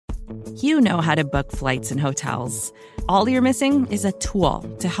You know how to book flights and hotels. All you're missing is a tool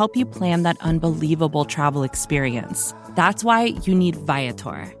to help you plan that unbelievable travel experience. That's why you need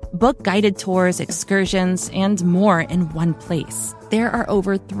Viator. Book guided tours, excursions, and more in one place. There are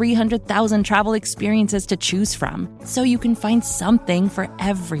over 300,000 travel experiences to choose from, so you can find something for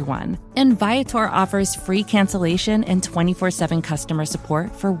everyone. And Viator offers free cancellation and 24/7 customer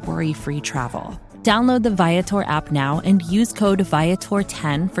support for worry-free travel. Download the Viator app now and use code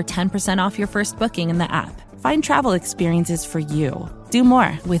Viator10 for 10% off your first booking in the app. Find travel experiences for you. Do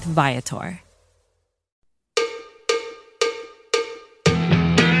more with Viator.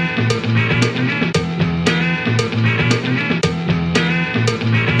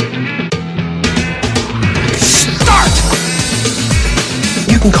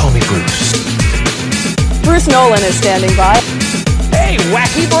 You can call me Bruce. Bruce Nolan is standing by. Hey,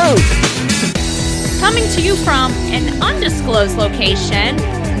 Wacky Bruce! Coming to you from an undisclosed location,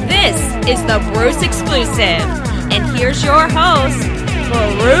 this is the Bruce Exclusive. And here's your host,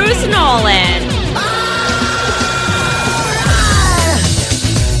 Bruce Nolan.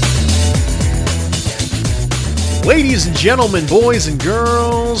 Ladies and gentlemen, boys and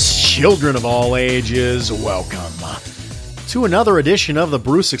girls, children of all ages, welcome to another edition of the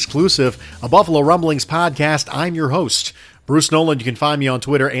Bruce Exclusive, a Buffalo Rumblings podcast. I'm your host, Bruce Nolan. You can find me on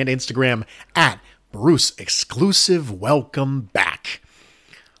Twitter and Instagram at Bruce Exclusive. Welcome back.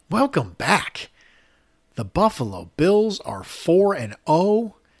 Welcome back. The Buffalo Bills are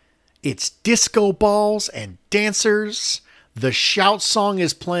 4-0. It's disco balls and dancers. The shout song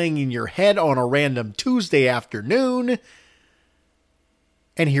is playing in your head on a random Tuesday afternoon.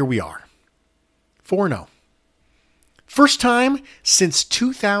 And here we are. 4-0. First time since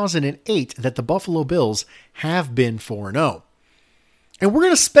 2008 that the Buffalo Bills have been 4-0. And we're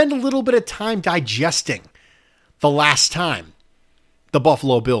going to spend a little bit of time digesting the last time the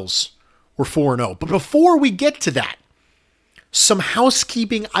Buffalo Bills were 4-0. But before we get to that, some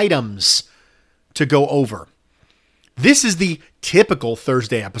housekeeping items to go over. This is the typical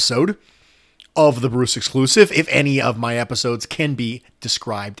Thursday episode of the Bruce Exclusive, if any of my episodes can be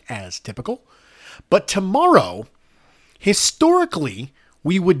described as typical. But tomorrow, historically,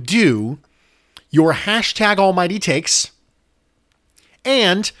 we would do your hashtag Almighty Takes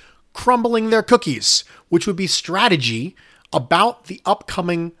and crumbling their cookies, which would be strategy about the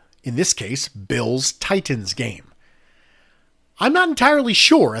upcoming, in this case, Bills-Titans game. I'm not entirely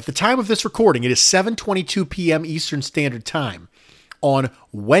sure. At the time of this recording, it is 7:22 p.m. Eastern Standard Time on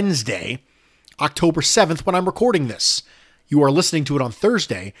Wednesday, October 7th, when I'm recording this. You are listening to it on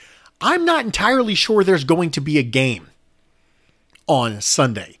Thursday. I'm not entirely sure there's going to be a game on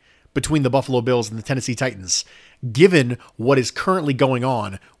Sunday between the Buffalo Bills and the Tennessee Titans, given what is currently going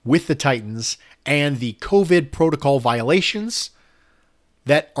on with the Titans and the COVID protocol violations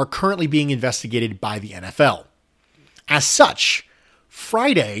that are currently being investigated by the NFL. As such,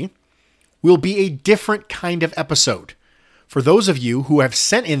 Friday will be a different kind of episode. For those of you who have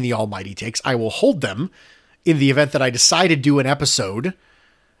sent in the Almighty Takes, I will hold them in the event that I decide to do an episode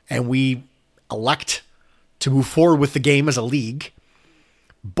and we elect to move forward with the game as a league.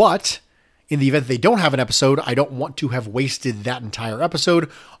 But in the event they don't have an episode, I don't want to have wasted that entire episode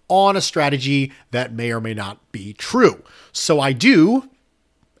on a strategy that may or may not be true. So I do,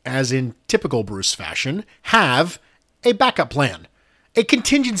 as in typical Bruce fashion, have a backup plan, a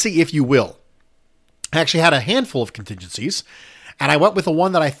contingency, if you will. I actually had a handful of contingencies, and I went with the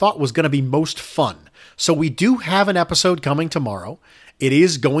one that I thought was going to be most fun. So we do have an episode coming tomorrow. It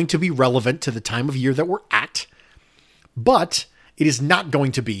is going to be relevant to the time of year that we're at, but it is not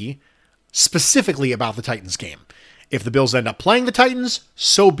going to be specifically about the Titans game. If the Bills end up playing the Titans,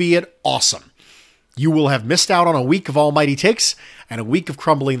 so be it. Awesome. You will have missed out on a week of Almighty Takes and a week of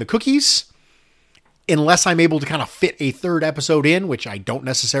crumbling the cookies, unless I'm able to kind of fit a third episode in, which I don't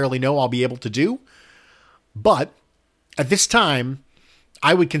necessarily know I'll be able to do. But at this time,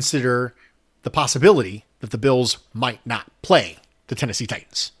 I would consider the possibility that the Bills might not play the Tennessee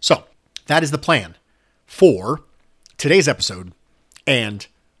Titans. So that is the plan for today's episode and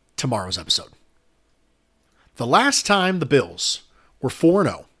tomorrow's episode. The last time the Bills were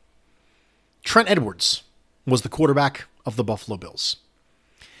 4-0, Trent Edwards was the quarterback of the Buffalo Bills.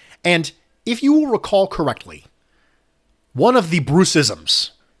 And if you will recall correctly, one of the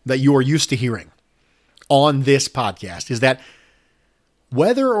Bruceisms that you are used to hearing on this podcast is that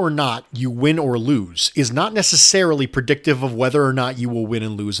whether or not you win or lose is not necessarily predictive of whether or not you will win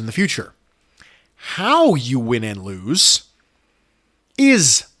and lose in the future. How you win and lose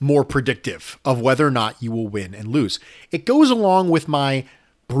is more predictive of whether or not you will win and lose. It goes along with my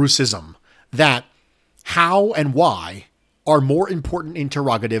Bruceism that how and why are more important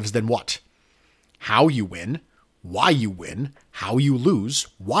interrogatives than what? How you win, why you win, how you lose,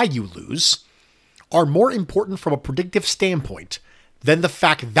 why you lose, are more important from a predictive standpoint than the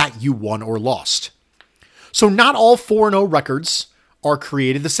fact that you won or lost. So not all 4-0 records are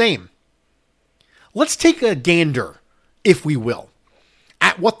created the same. Let's take a gander, if we will,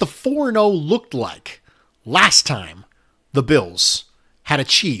 at what the 4-0 looked like last time the Bills had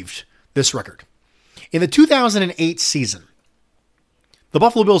achieved this record. In the 2008 season, the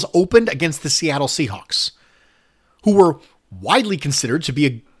Buffalo Bills opened against the Seattle Seahawks, who were widely considered to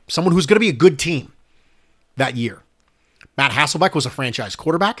be someone who's going to be a good team that year. Matt Hasselbeck was a franchise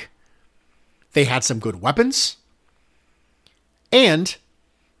quarterback. They had some good weapons. And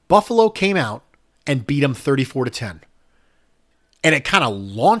Buffalo came out and beat them 34-10. And it kind of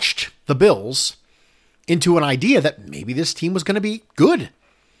launched the Bills into an idea that maybe this team was going to be good.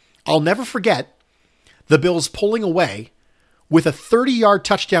 I'll never forget the Bills pulling away with a 30-yard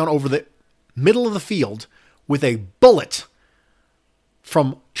touchdown over the middle of the field with a bullet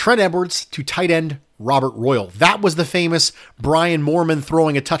from Trent Edwards to tight end Robert Royal. That was the famous Brian Moorman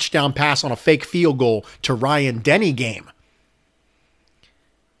throwing a touchdown pass on a fake field goal to Ryan Denny game.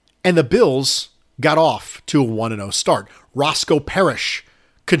 And the Bills got off to a 1-0 start. Roscoe Parrish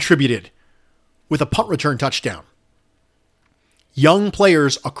contributed with a punt return touchdown. Young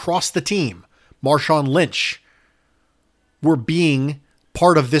players across the team, Marshawn Lynch, were being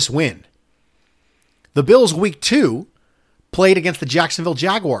part of this win. The Bills week 2 played against the Jacksonville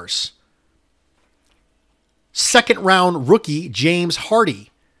Jaguars. Second round rookie James Hardy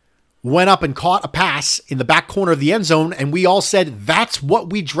went up and caught a pass in the back corner of the end zone, and we all said that's what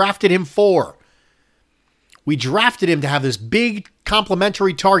we drafted him for. We drafted him to have this big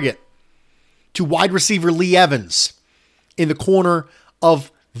complementary target to wide receiver Lee Evans in the corner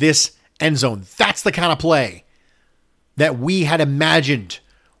of this end zone. That's the kind of play that we had imagined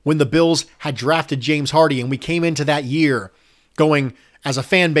when the Bills had drafted James Hardy, and we came into that year going, as a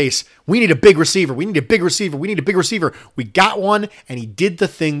fan base, we need a big receiver. We need a big receiver. We need a big receiver. We got one, and he did the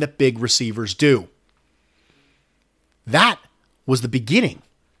thing that big receivers do. That was the beginning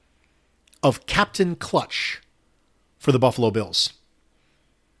of Captain Clutch for the Buffalo Bills.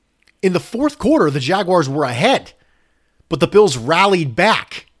 In the fourth quarter, the Jaguars were ahead, but the Bills rallied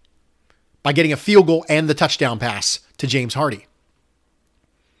back by getting a field goal and the touchdown pass to James Hardy.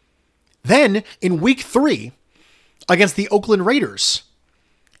 Then, in week 3, against the Oakland Raiders,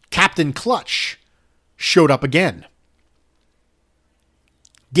 Captain Clutch showed up again.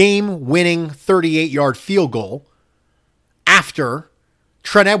 Game-winning 38-yard field goal after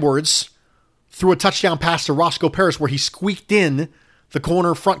Trent Edwards threw a touchdown pass to Roscoe Parrish where he squeaked in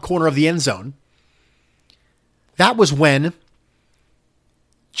the front corner of the end zone. That was when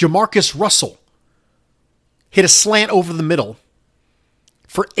Jamarcus Russell hit a slant over the middle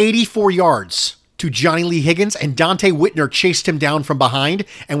for 84 yards to Johnny Lee Higgins, and Dante Whitner chased him down from behind,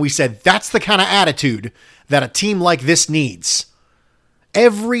 and we said, that's the kind of attitude that a team like this needs.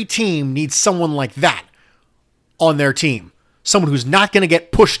 Every team needs someone like that on their team. Someone who's not going to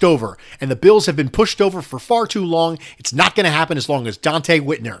get pushed over, and the Bills have been pushed over for far too long. It's not going to happen as long as Dante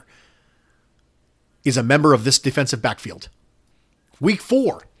Whitner is a member of this defensive backfield. Week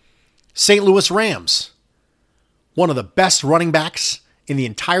 4, St. Louis Rams. One of the best running backs in the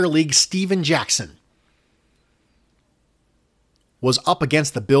entire league, Steven Jackson, was up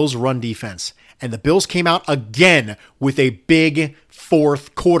against the Bills' run defense. And the Bills came out again with a big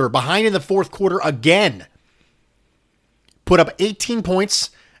fourth quarter. Behind in the fourth quarter again. Put up 18 points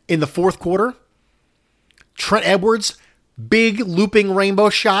in the fourth quarter. Trent Edwards, big looping rainbow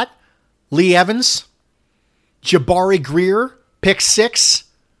shot. Lee Evans. Jabari Greer, pick 6.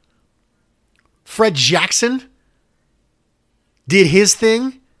 Fred Jackson did his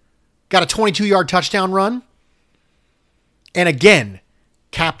thing, got a 22-yard touchdown run. And again,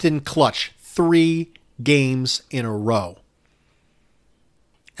 Captain Clutch, 3 games in a row.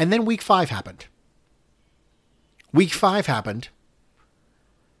 And then week 5 happened. Week 5 happened,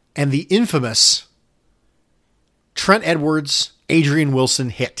 and the infamous Trent Edwards, Adrian Wilson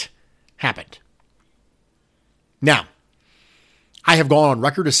hit happened. Now, I have gone on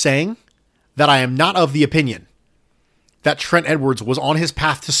record as saying that I am not of the opinion that Trent Edwards was on his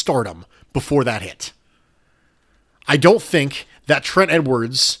path to stardom before that hit. I don't think that Trent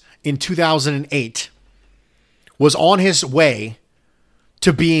Edwards in 2008 was on his way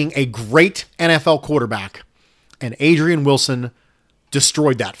to being a great NFL quarterback, and Adrian Wilson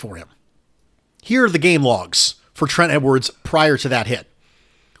destroyed that for him. Here are the game logs for Trent Edwards prior to that hit.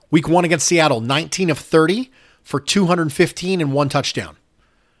 Week 1 against Seattle, 19 of 30 for 215 and 1 touchdown.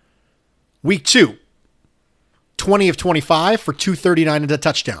 Week 2, 20 of 25 for 239 and a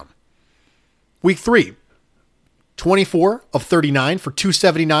touchdown. Week 3, 24 of 39 for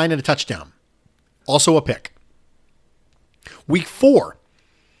 279 and a touchdown. Also a pick. Week 4,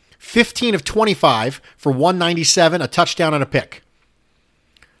 15 of 25 for 197, a touchdown and a pick.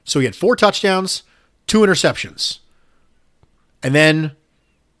 So he had 4 touchdowns, 2 interceptions. And then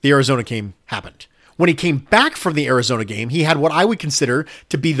the Arizona game happened. When he came back from the Arizona game, he had what I would consider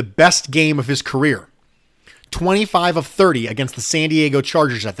to be the best game of his career. 25 of 30 against the San Diego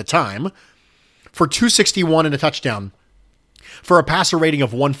Chargers at the time for 261 and a touchdown for a passer rating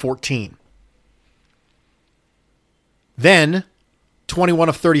of 114. Then 21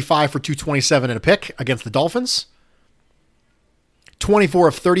 of 35 for 227 and a pick against the Dolphins. 24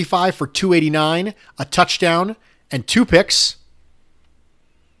 of 35 for 289, a touchdown and 2 picks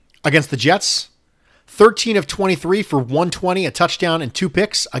against the Jets. 13 of 23 for 120, a touchdown and 2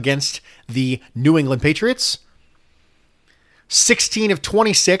 picks against the New England Patriots. 16 of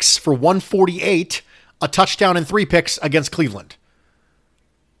 26 for 148, a touchdown and 3 picks against Cleveland.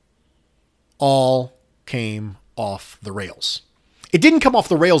 All came off the rails. It didn't come off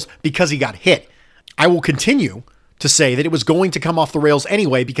the rails because he got hit. I will continue to say that it was going to come off the rails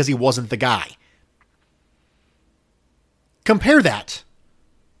anyway because he wasn't the guy. Compare that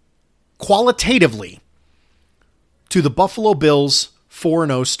qualitatively to the Buffalo Bills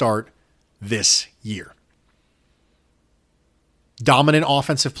 4-0 start this year. Dominant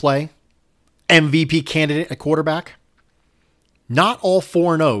offensive play, MVP candidate at quarterback. Not all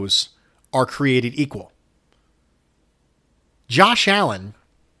 4-0s are created equal. Josh Allen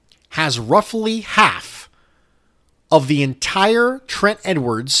has roughly half of the entire Trent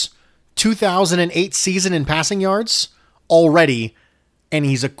Edwards 2008 season in passing yards already, and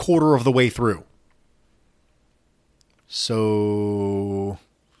he's a quarter of the way through. So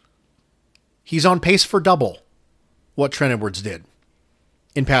he's on pace for double what Trent Edwards did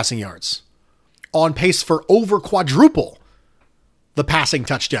in passing yards. On pace for over quadruple the passing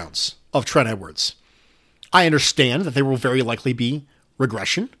touchdowns of Trent Edwards. I understand that there will very likely be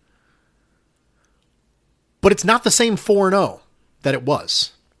regression, but it's not the same 4-0 that it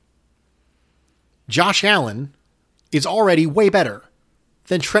was. Josh Allen is already way better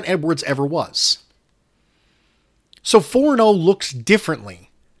than Trent Edwards ever was. So 4-0 looks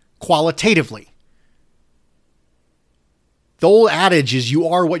differently, qualitatively. The old adage is you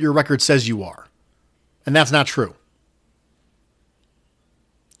are what your record says you are. And that's not true.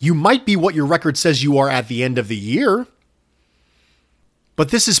 You might be what your record says you are at the end of the year, but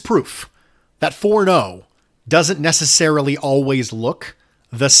this is proof that 4-0 doesn't necessarily always look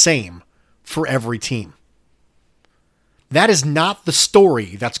the same for every team. That is not the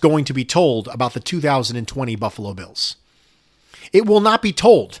story that's going to be told about the 2020 Buffalo Bills. It will not be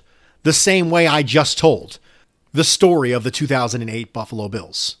told the same way I just told the story of the 2008 Buffalo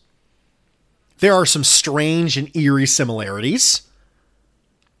Bills. There are some strange and eerie similarities,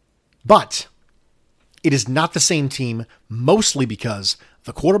 but it is not the same team, mostly because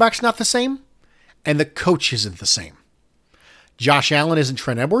the quarterback's not the same and the coach isn't the same. Josh Allen isn't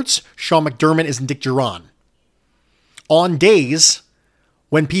Trent Edwards. Sean McDermott isn't Dick Jauron. On days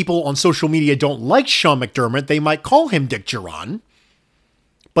when people on social media don't like Sean McDermott, they might call him Dick Jauron,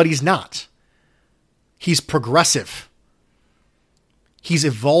 but he's not. He's progressive. He's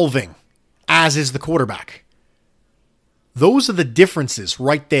evolving, as is the quarterback. Those are the differences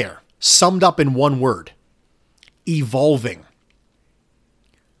right there, summed up in one word: evolving.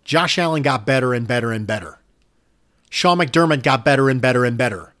 Josh Allen got better and better and better. Sean McDermott got better and better and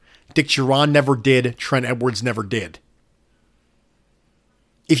better. Dick Jauron never did. Trent Edwards never did.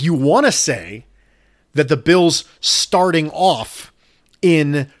 If you want to say that the Bills starting off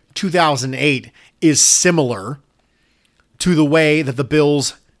in 2008 is similar to the way that the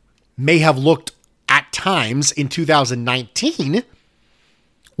Bills may have looked at times in 2019,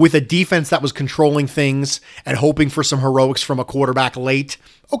 with a defense that was controlling things and hoping for some heroics from a quarterback late,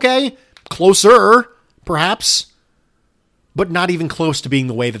 okay, closer, perhaps, but not even close to being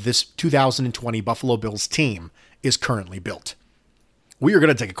the way that this 2020 Buffalo Bills team is currently built. We are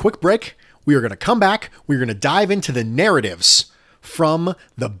going to take a quick break. We are going to come back. We're going to dive into the narratives from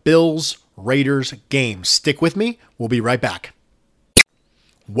the Bills-Raiders game. Stick with me. We'll be right back.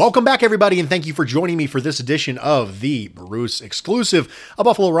 Welcome back, everybody, and thank you for joining me for this edition of the Bruce Exclusive, a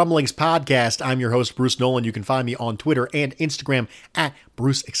Buffalo Rumblings podcast. I'm your host, Bruce Nolan. You can find me on Twitter and Instagram at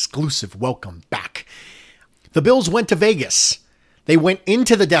Bruce Exclusive. Welcome back. The Bills went to Vegas. They went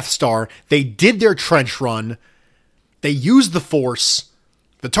into the Death Star. They did their trench run. They used the Force.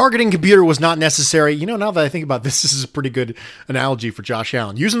 The targeting computer was not necessary. You know, now that I think about this, this is a pretty good analogy for Josh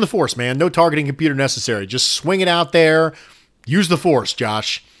Allen. Using the force, man. No targeting computer necessary. Just swing it out there. Use the force,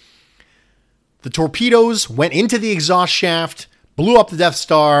 Josh. The torpedoes went into the exhaust shaft, blew up the Death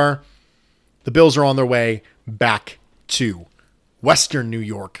Star. The Bills are on their way back to Western New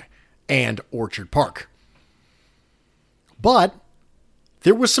York and Orchard Park. But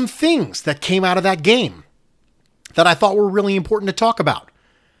there were some things that came out of that game that I thought were really important to talk about.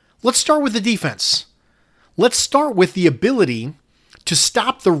 Let's start with the defense. Let's start with the ability to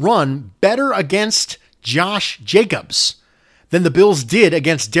stop the run better against Josh Jacobs than the Bills did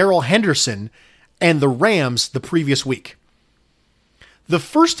against Darrell Henderson and the Rams the previous week. The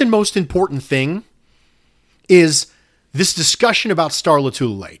first and most important thing is this discussion about Star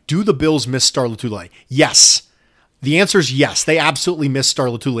Lotulelei. Do the Bills miss Star Lotulelei? Yes. The answer is yes. They absolutely miss Star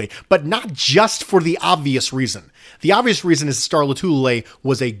Lotulelei, but not just for the obvious reason. The obvious reason is Star Lotulelei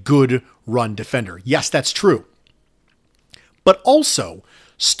was a good run defender. Yes, that's true. But also,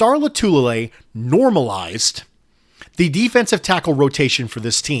 Star Lotulelei normalized the defensive tackle rotation for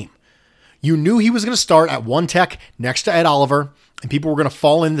this team. You knew he was going to start at one tech next to Ed Oliver, and people were going to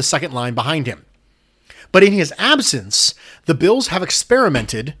fall in the second line behind him. But in his absence, the Bills have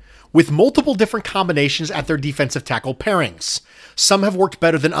experimented with multiple different combinations at their defensive tackle pairings. Some have worked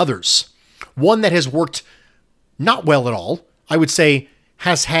better than others. One that has worked not well at all, I would say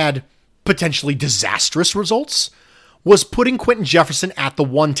has had potentially disastrous results, was putting Quentin Jefferson at the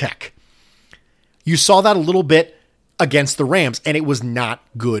one tech. You saw that a little bit against the Rams, and it was not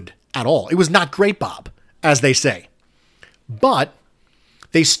good at all. It was not great, Bob, as they say. But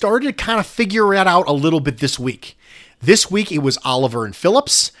they started to kind of figure it out a little bit this week. This week, it was Oliver and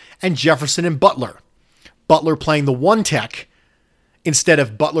Phillips and Jefferson and Butler. Butler playing the one tech instead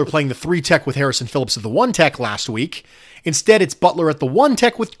of Butler playing the three tech with Harrison Phillips at the one tech last week. Instead, it's Butler at the one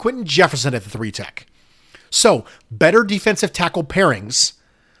tech with Quentin Jefferson at the three tech. So, better defensive tackle pairings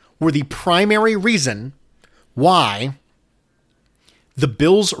were the primary reason why the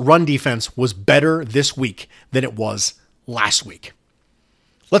Bills' run defense was better this week than it was last week.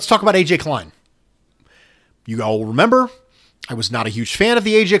 Let's talk about A.J. Klein. You all remember, I was not a huge fan of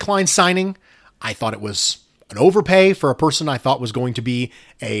the A.J. Klein signing. I thought it was an overpay for a person I thought was going to be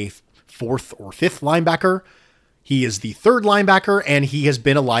a fourth or fifth linebacker. He is the third linebacker, and he has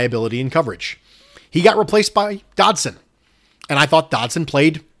been a liability in coverage. He got replaced by Dodson, and I thought Dodson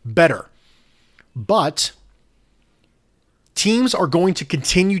played better. But teams are going to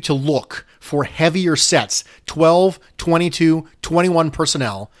continue to look for heavier sets, 12, 22, 21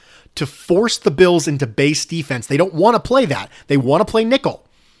 personnel, to force the Bills into base defense. They don't want to play that. They want to play nickel.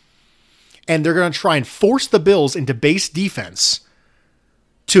 And they're going to try and force the Bills into base defense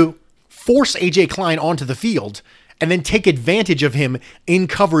to force A.J. Klein onto the field and then take advantage of him in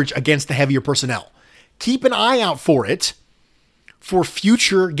coverage against the heavier personnel. Keep an eye out for it for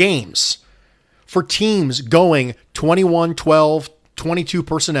future games, for teams going 21, 12, 22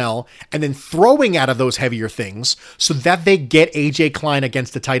 personnel, and then throwing out of those heavier things so that they get A.J. Klein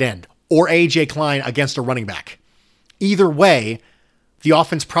against a tight end or A.J. Klein against a running back. Either way, the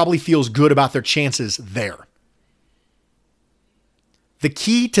offense probably feels good about their chances there. The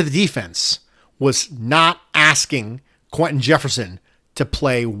key to the defense was not asking Quentin Jefferson to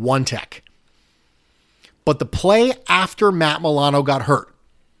play one tech. But the play after Matt Milano got hurt,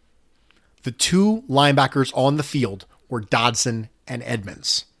 the two linebackers on the field were Dodson and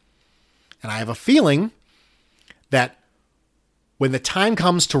Edmonds. And I have a feeling that when the time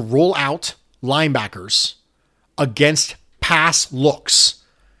comes to roll out linebackers against pass looks,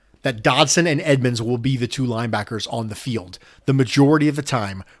 that Dodson and Edmonds will be the two linebackers on the field the majority of the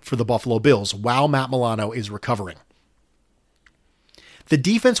time for the Buffalo Bills while Matt Milano is recovering. The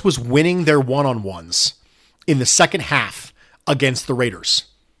defense was winning their one-on-ones in the second half against the Raiders.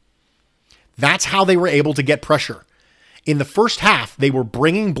 That's how they were able to get pressure. In the first half, they were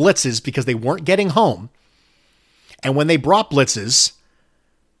bringing blitzes because they weren't getting home. And when they brought blitzes,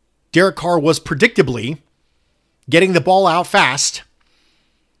 Derek Carr was predictably getting the ball out fast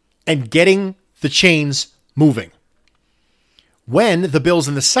and getting the chains moving. When the Bills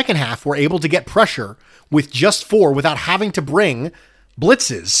in the second half were able to get pressure with just four without having to bring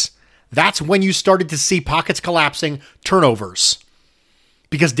blitzes, that's when you started to see pockets collapsing, turnovers.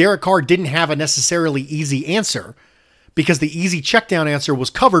 Because Derek Carr didn't have a necessarily easy answer, because the easy checkdown answer was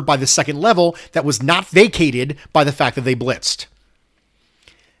covered by the second level that was not vacated by the fact that they blitzed.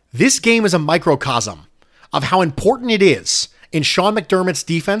 This game is a microcosm of how important it is in Sean McDermott's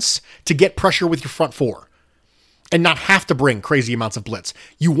defense to get pressure with your front four and not have to bring crazy amounts of blitz.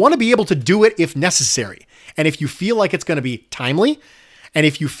 You want to be able to do it if necessary. And if you feel like it's going to be timely And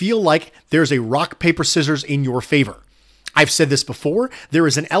if you feel like there's a rock, paper, scissors in your favor, I've said this before, there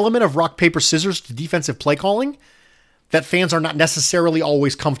is an element of rock, paper, scissors to defensive play calling that fans are not necessarily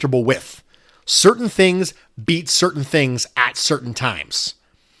always comfortable with. Certain things beat certain things at certain times.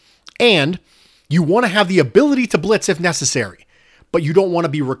 And you want to have the ability to blitz if necessary, but you don't want to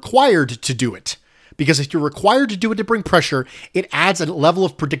be required to do it. Because if you're required to do it to bring pressure, it adds a level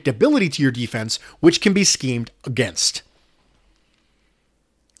of predictability to your defense, which can be schemed against.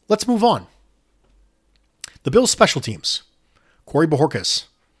 Let's move on. The Bills' special teams. Corey Bojorquez,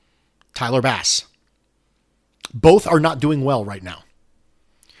 Tyler Bass. Both are not doing well right now.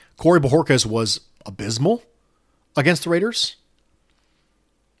 Corey Bojorquez was abysmal against the Raiders.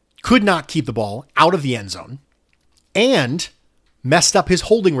 Could not keep the ball out of the end zone. And messed up his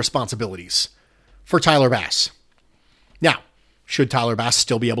holding responsibilities for Tyler Bass. Now, should Tyler Bass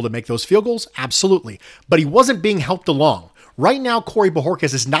still be able to make those field goals? Absolutely. But he wasn't being helped along. Right now, Corey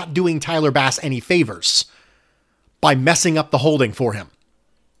Bojorquez is not doing Tyler Bass any favors by messing up the holding for him.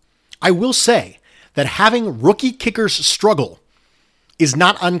 I will say that having rookie kickers struggle is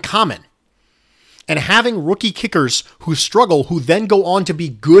not uncommon. And having rookie kickers who struggle, who then go on to be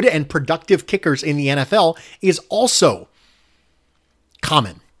good and productive kickers in the NFL, is also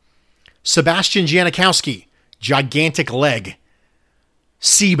common. Sebastian Janikowski, gigantic leg.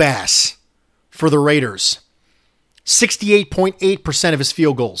 Seabass for the Raiders. 68.8% of his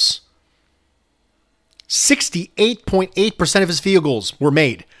field goals. 68.8% of his field goals were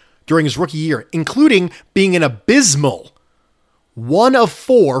made during his rookie year, including being an abysmal 1 of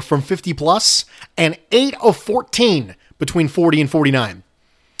 4 from 50 plus and 8 of 14 between 40 and 49.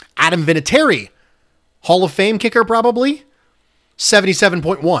 Adam Vinatieri, Hall of Fame kicker probably,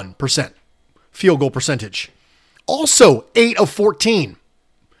 77.1% field goal percentage. Also 8 of 14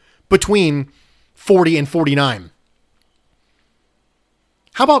 between 40 and 49.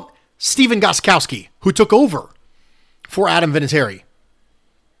 How about Stephen Gostkowski, who took over for Adam Vinatieri?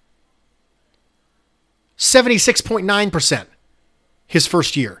 76.9% his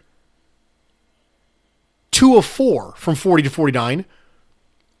first year. 2 of 4 from 40 to 49.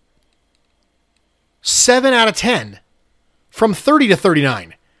 7 out of 10 from 30 to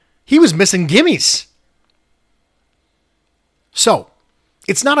 39. He was missing gimmies. So,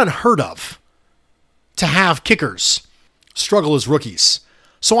 it's not unheard of to have kickers struggle as rookies.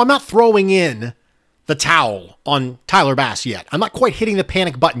 So I'm not throwing in the towel on Tyler Bass yet. I'm not quite hitting the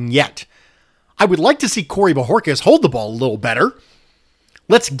panic button yet. I would like to see Corey Bojorquez hold the ball a little better.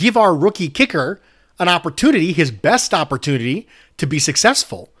 Let's give our rookie kicker an opportunity, his best opportunity, to be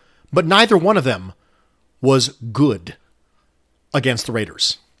successful. But neither one of them was good against the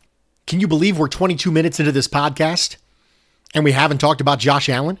Raiders. Can you believe we're 22 minutes into this podcast and we haven't talked about Josh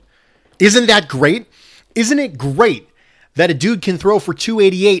Allen? Isn't that great? Isn't it great that a dude can throw for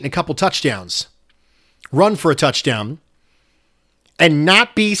 288 and a couple touchdowns, run for a touchdown, and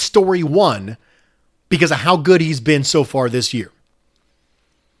not be story one because of how good he's been so far this year?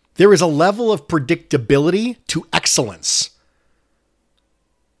 There is a level of predictability to excellence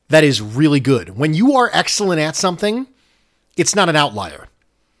that is really good. When you are excellent at something, it's not an outlier.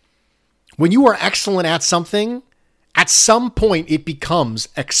 When you are excellent at something, at some point it becomes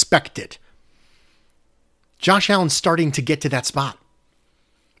expected. Josh Allen's starting to get to that spot,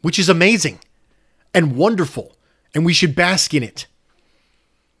 which is amazing and wonderful, and we should bask in it.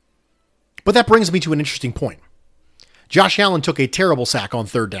 But that brings me to an interesting point. Josh Allen took a terrible sack on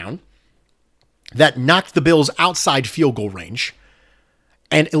third down that knocked the Bills outside field goal range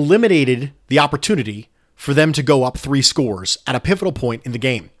and eliminated the opportunity for them to go up 3 scores at a pivotal point in the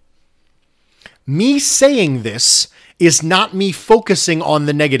game. Me saying this is not me focusing on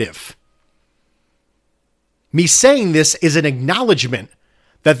the negative. Me saying this is an acknowledgement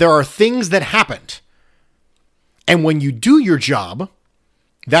that there are things that happened. And when you do your job,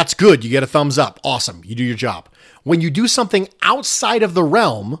 that's good. You get a thumbs up. Awesome. You do your job. When you do something outside of the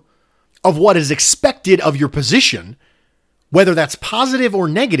realm of what is expected of your position, whether that's positive or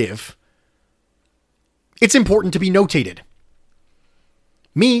negative, it's important to be notated.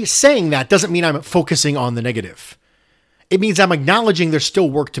 Me saying that doesn't mean I'm focusing on the negative. It means I'm acknowledging there's still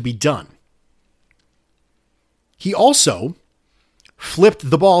work to be done. He also flipped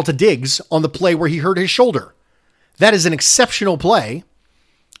the ball to Diggs on the play where he hurt his shoulder. That is an exceptional play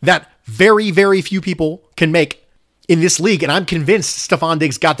that very, very few people can make in this league, and I'm convinced Stefon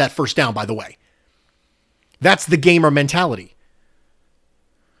Diggs got that first down, by the way. That's the gamer mentality.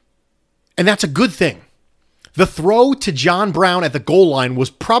 And that's a good thing. The throw to John Brown at the goal line was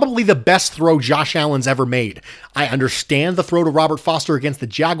probably the best throw Josh Allen's ever made. I understand the throw to Robert Foster against the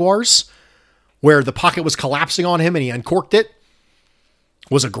Jaguars, where the pocket was collapsing on him and he uncorked it.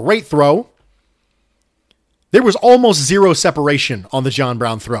 was a great throw. There was almost zero separation on the John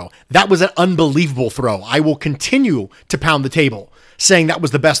Brown throw. That was an unbelievable throw. I will continue to pound the table saying that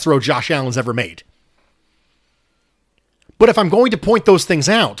was the best throw Josh Allen's ever made. But if I'm going to point those things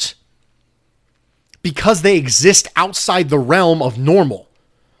out, because they exist outside the realm of normal,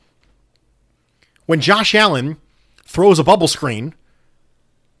 when Josh Allen throws a bubble screen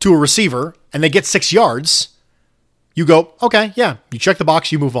to a receiver and they get 6 yards, you go, okay, yeah, you check the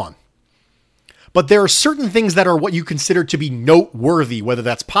box, you move on. But there are certain things that are what you consider to be noteworthy, whether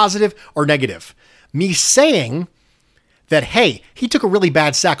that's positive or negative. Me saying that, hey, he took a really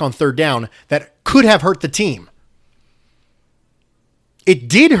bad sack on 3rd down that could have hurt the team. It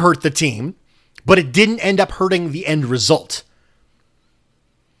did hurt the team, but it didn't end up hurting the end result.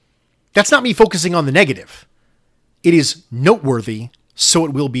 That's not me focusing on the negative. It is noteworthy, so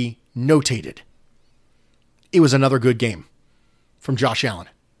it will be notated. It was another good game from Josh Allen.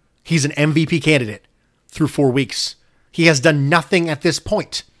 He's an MVP candidate through 4 weeks. He has done nothing at this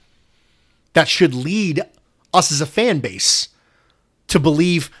point that should lead us as a fan base to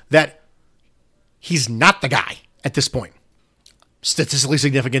believe that he's not the guy at this point. Statistically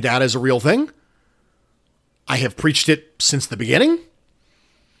significant data is a real thing. I have preached it since the beginning.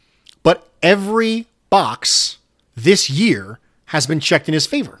 But every box this year has been checked in his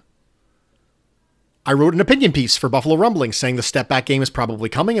favor. I wrote an opinion piece for Buffalo Rumblings saying the step back game is probably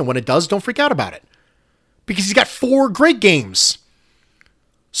coming, and when it does, don't freak out about it. Because he's got 4 great games.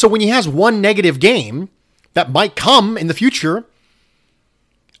 So when he has one negative game that might come in the future,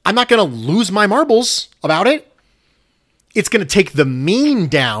 I'm not going to lose my marbles about it. It's going to take the mean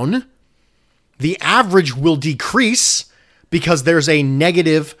down. The average will decrease because there's a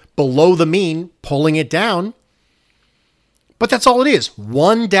negative below the mean pulling it down. But that's all it is.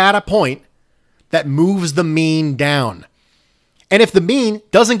 One data point that moves the mean down. And if the mean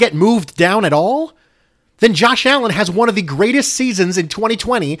doesn't get moved down at all, then Josh Allen has one of the greatest seasons in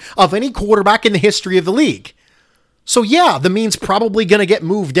 2020 of any quarterback in the history of the league. So yeah, the mean's probably going to get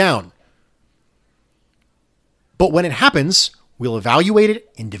moved down. But when it happens, we'll evaluate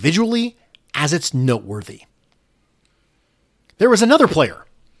it individually as it's noteworthy. There was another player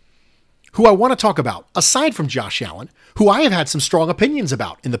who I want to talk about, aside from Josh Allen, who I have had some strong opinions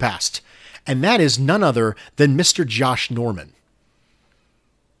about in the past, and that is none other than Mr. Josh Norman.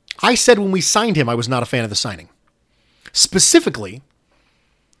 I said when we signed him, I was not a fan of the signing. Specifically,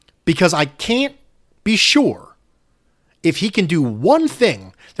 because I can't be sure if he can do one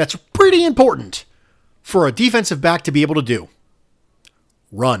thing that's pretty important for a defensive back to be able to do.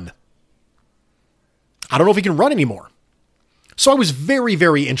 Run. I don't know if he can run anymore. So I was very,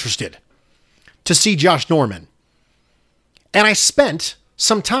 very interested to see Josh Norman. And I spent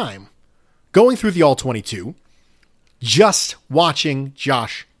some time going through the All-22, just watching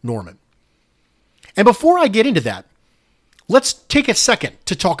Josh Norman. And before I get into that, let's take a second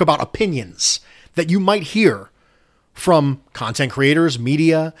to talk about opinions that you might hear from content creators,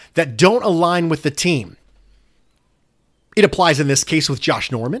 media, that don't align with the team. It applies in this case with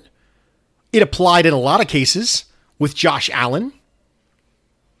Josh Norman. It applied in a lot of cases with Josh Allen.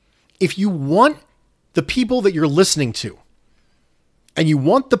 If you want the people that you're listening to, and you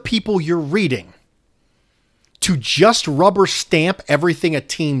want the people you're reading to just rubber stamp everything a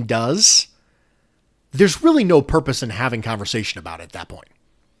team does, there's really no purpose in having conversation about it at that point.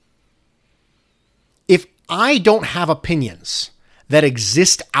 If I don't have opinions that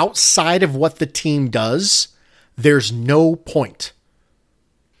exist outside of what the team does, there's no point.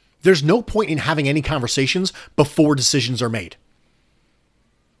 There's no point in having any conversations before decisions are made.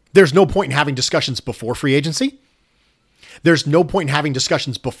 There's no point in having discussions before free agency. There's no point in having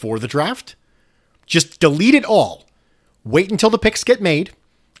discussions before the draft. Just delete it all. Wait until the picks get made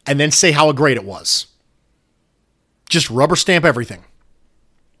and then say how great it was. Just rubber stamp everything.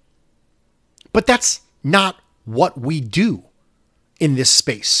 But that's not what we do in this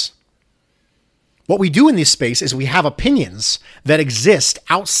space. What we do in this space is we have opinions that exist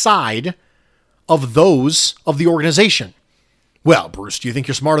outside of those of the organization. Well, Bruce, do you think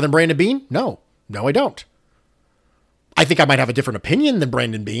you're smarter than Brandon Beane? No, I don't. I think I might have a different opinion than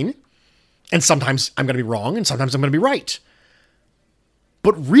Brandon Beane. And sometimes I'm going to be wrong and sometimes I'm going to be right.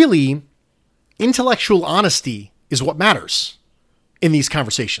 But really, intellectual honesty is what matters in these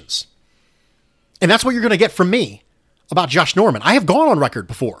conversations. And that's what you're going to get from me about Josh Norman. I have gone on record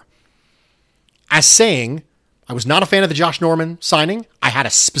before as saying I was not a fan of the Josh Norman signing. I had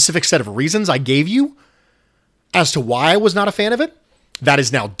a specific set of reasons I gave you as to why I was not a fan of it. That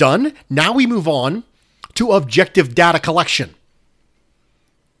is now done. Now we move on to objective data collection.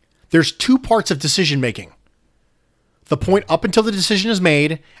 There's 2 parts of decision making. the point up until the decision is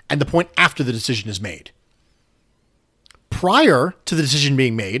made and the point after the decision is made. Prior to the decision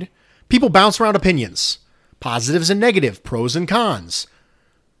being made, people bounce around opinions, positives and negative, pros and cons.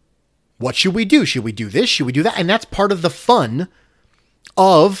 What should we do? Should we do this? Should we do that? And that's part of the fun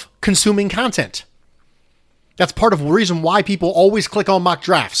of consuming content. That's part of the reason why people always click on mock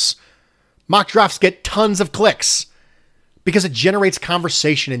drafts. Mock drafts get tons of clicks because it generates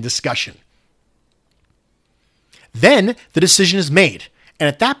conversation and discussion. Then the decision is made. And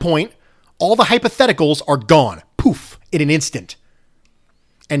at that point, all the hypotheticals are gone. Poof, in an instant.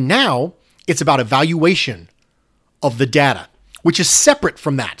 And now it's about evaluation of the data, which is separate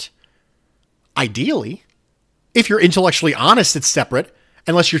from that. Ideally, if you're intellectually honest, it's separate,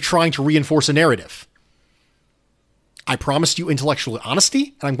 unless you're trying to reinforce a narrative. I promised you intellectual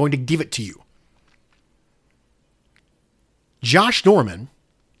honesty, and I'm going to give it to you. Josh Norman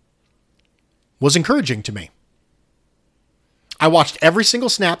was encouraging to me. I watched every single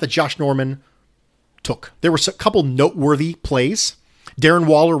snap that Josh Norman took. There were a couple noteworthy plays. Darren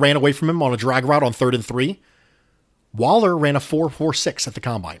Waller ran away from him on a drag route on 3rd and 3. Waller ran a 4.46 at the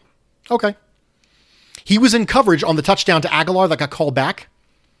combine. Okay. He was in coverage on the touchdown to Aguilar that got called back.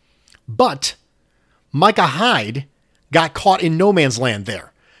 But Micah Hyde got caught in no man's land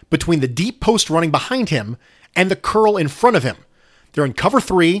there between the deep post running behind him and the curl in front of him. They're in cover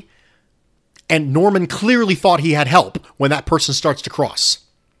 3, and Norman clearly thought he had help when that person starts to cross.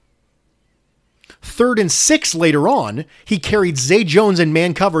 3rd and 6 later on, he carried Zay Jones in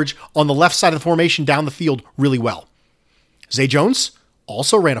man coverage on the left side of the formation down the field really well. Zay Jones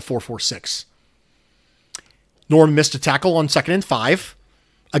also ran a 4.46. Norman missed a tackle on 2nd and 5.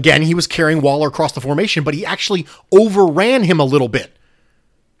 Again, he was carrying Waller across the formation, but he actually overran him a little bit.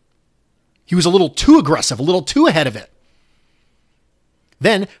 He was a little too aggressive, a little too ahead of it.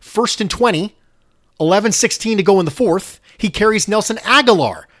 Then, 1st and 20, 11:16 to go in the 4th, he carries Nelson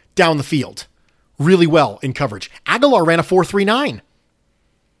Aguilar down the field really well in coverage. Aguilar ran a 4.39.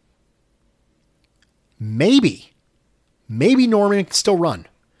 Maybe Norman can still run.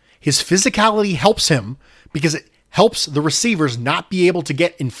 His physicality helps him because it helps the receivers not be able to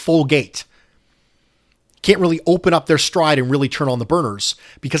get in full gait. Can't really open up their stride and really turn on the burners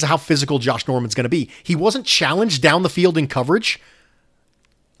because of how physical Josh Norman's going to be. He wasn't challenged down the field in coverage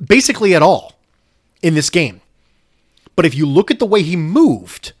basically at all in this game. But if you look at the way he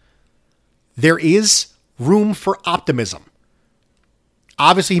moved, there is room for optimism.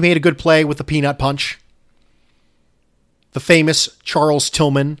 Obviously, he made a good play with the peanut punch. The famous Charles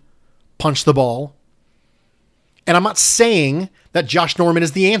Tillman punched the ball. And I'm not saying that Josh Norman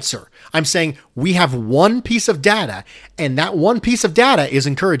is the answer. I'm saying we have one piece of data, and that one piece of data is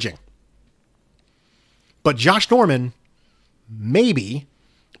encouraging. But Josh Norman maybe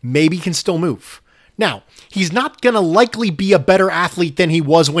can still move. Now, he's not going to likely be a better athlete than he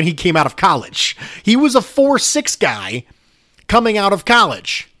was when he came out of college. He was a 4.6 guy coming out of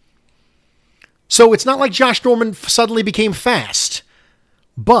college. So it's not like Josh Norman suddenly became fast.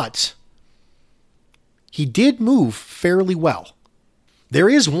 But he did move fairly well. There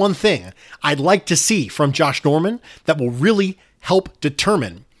is one thing I'd like to see from Josh Norman that will really help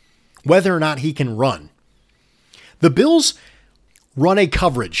determine whether or not he can run. The Bills run a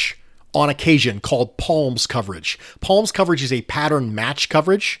coverage on occasion called Palms coverage. Palms coverage is a pattern match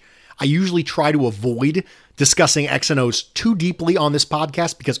coverage. I usually try to avoid discussing X and O's too deeply on this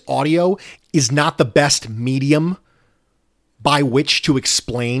podcast because audio is not the best medium by which to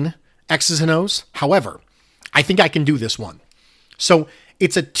explain X's and O's. However, I think I can do this one. So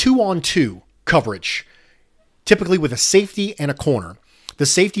it's a 2-on-2 coverage, typically with a safety and a corner. The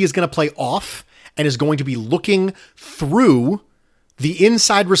safety is going to play off and is going to be looking through the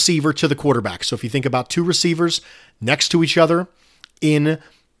inside receiver to the quarterback. So if you think about two receivers next to each other in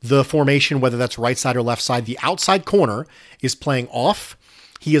the formation, whether that's right side or left side, the outside corner is playing off.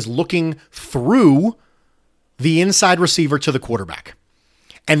 He is looking through the inside receiver to the quarterback.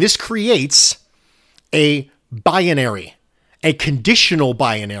 And this creates a binary, a conditional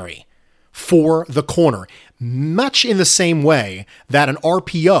binary for the corner, much in the same way that an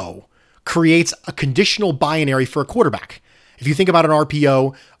RPO creates a conditional binary for a quarterback. If you think about an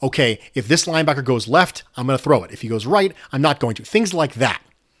RPO, okay, if this linebacker goes left, I'm going to throw it. If he goes right, I'm not going to. Things like that.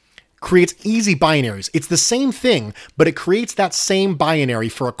 Creates easy binaries. It's the same thing, but it creates that same binary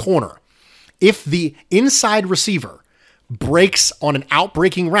for a corner. If the inside receiver breaks on an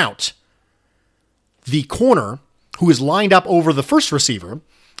out-breaking route, the corner who is lined up over the first receiver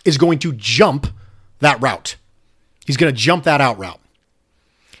is going to jump that route. He's going to jump that out route.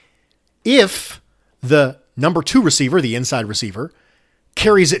 If the number 2 receiver, the inside receiver,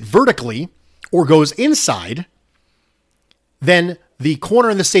 carries it vertically or goes inside, then the corner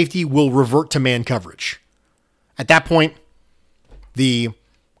and the safety will revert to man coverage. At that point, the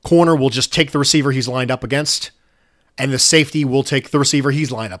corner will just take the receiver he's lined up against, and the safety will take the receiver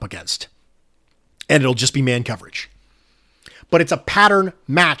he's lined up against. And it'll just be man coverage. But it's a pattern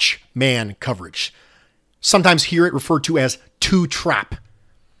match man coverage. Sometimes hear it referred to as two trap,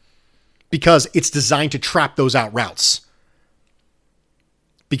 because it's designed to trap those out routes.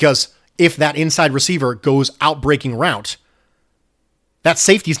 Because if that inside receiver goes out breaking route, that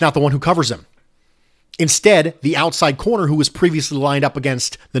safety is not the one who covers him. Instead, the outside corner who was previously lined up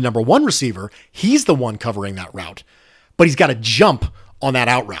against the number one receiver, he's the one covering that route, but he's got to jump on that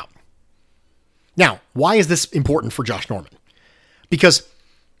out route. Now, why is this important for Josh Norman? Because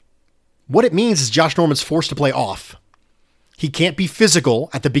what it means is Josh Norman's forced to play off. He can't be physical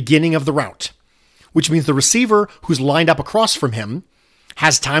at the beginning of the route, which means the receiver who's lined up across from him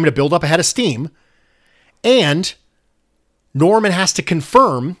has time to build up a head of steam, and Norman has to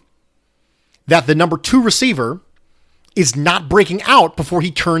confirm that the number two receiver is not breaking out before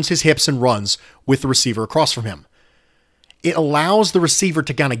he turns his hips and runs with the receiver across from him. It allows the receiver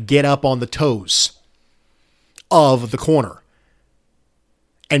to kind of get up on the toes of the corner.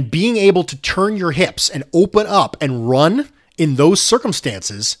 And being able to turn your hips and open up and run in those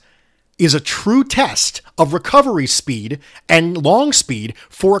circumstances is a true test of recovery speed and long speed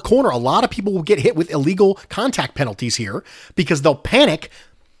for a corner. A lot of people will get hit with illegal contact penalties here because they'll panic.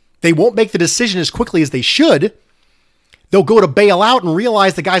 They won't make the decision as quickly as they should. They'll go to bail out and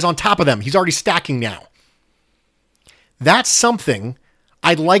realize the guy's on top of them. He's already stacking now. That's something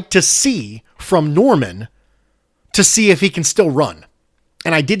I'd like to see from Norman to see if he can still run.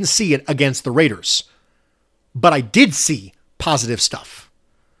 And I didn't see it against the Raiders, but I did see positive stuff.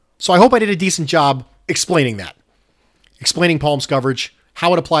 So I hope I did a decent job explaining that. Explaining Palms coverage,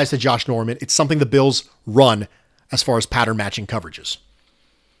 how it applies to Josh Norman. It's something the Bills run as far as pattern matching coverages.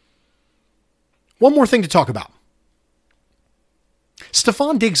 One more thing to talk about.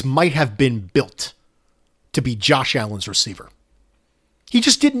 Stefon Diggs might have been built to be Josh Allen's receiver. He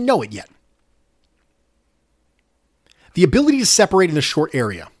just didn't know it yet. The ability to separate in the short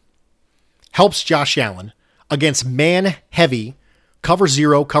area helps Josh Allen against man-heavy cover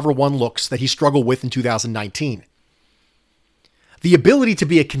 0, cover 1 looks that he struggled with in 2019. The ability to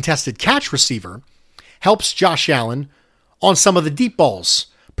be a contested catch receiver helps Josh Allen on some of the deep balls,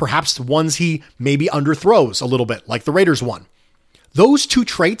 perhaps the ones he maybe underthrows a little bit, like the Raiders one. Those two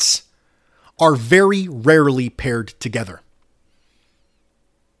traits are very rarely paired together.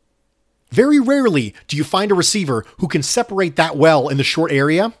 Very rarely do you find a receiver who can separate that well in the short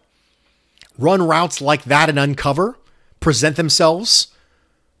area, run routes like that and uncover, present themselves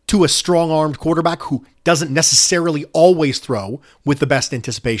to a strong-armed quarterback who doesn't necessarily always throw with the best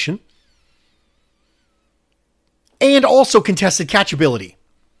anticipation, and also contested catch ability.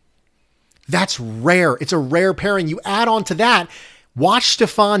 That's rare. It's a rare pairing. You add on to that, watch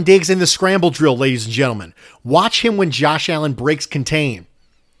Stefon Diggs in the scramble drill, ladies and gentlemen. Watch him when Josh Allen breaks contain.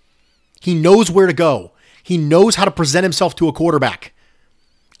 He knows where to go. He knows how to present himself to a quarterback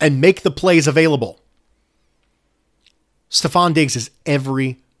and make the plays available. Stefon Diggs is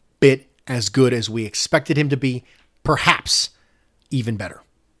every bit as good as we expected him to be, perhaps even better.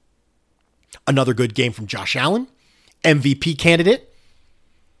 Another good game from Josh Allen, MVP candidate.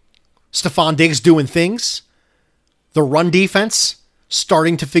 Stefon Diggs doing things. The run defense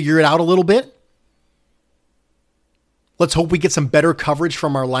starting to figure it out a little bit. Let's hope we get some better coverage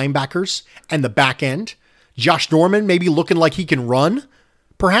from our linebackers and the back end. Josh Norman maybe looking like he can run,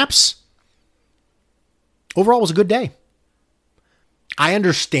 perhaps. Overall, it was a good day. I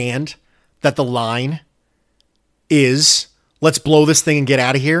understand that the line is, let's blow this thing and get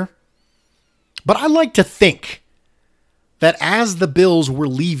out of here. But I like to think that as the Bills were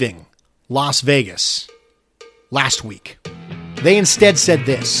leaving Las Vegas last week, they instead said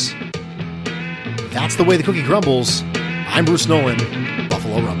this: that's the way the cookie crumbles. I'm Bruce Nolan,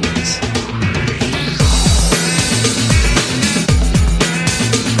 Buffalo Rumblings.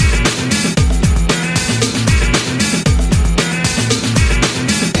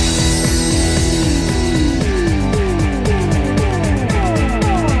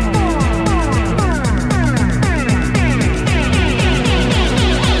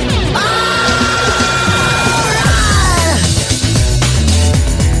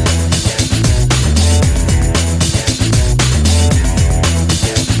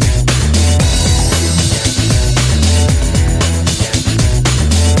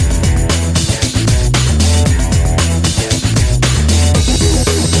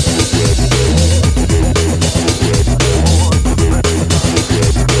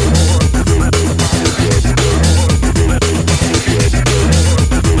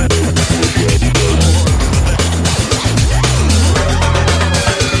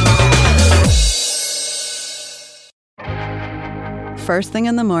 First thing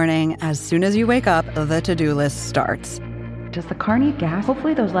in the morning, as soon as you wake up, the to-do list starts. Does the car need gas?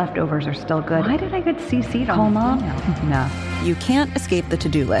 Hopefully those leftovers are still good. Why did I get CC'd on Mom? No. You can't escape the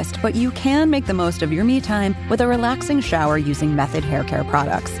to-do list, but you can make the most of your me time with a relaxing shower using Method Hair Care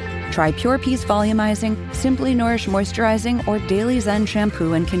products. Try Pure Peace Volumizing, Simply Nourish Moisturizing, or Daily Zen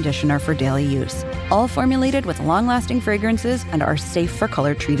Shampoo and Conditioner for daily use. All formulated with long-lasting fragrances and are safe for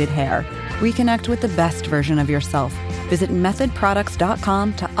color-treated hair. Reconnect with the best version of yourself. Visit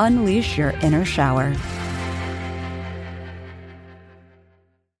methodproducts.com to unleash your inner shower.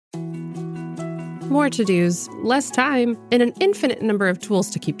 More to-dos, less time, and an infinite number of tools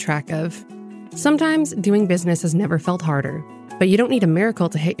to keep track of. Sometimes doing business has never felt harder, but you don't need a miracle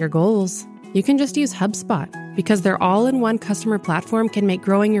to hit your goals. You can just use HubSpot, because their all-in-one customer platform can make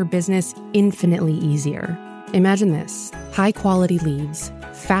growing your business infinitely easier. Imagine this: high-quality leads,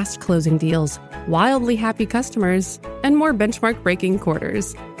 fast closing deals, wildly happy customers, and more benchmark-breaking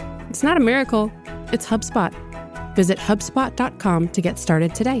quarters. It's not a miracle, it's HubSpot. Visit HubSpot.com to get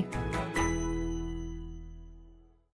started today.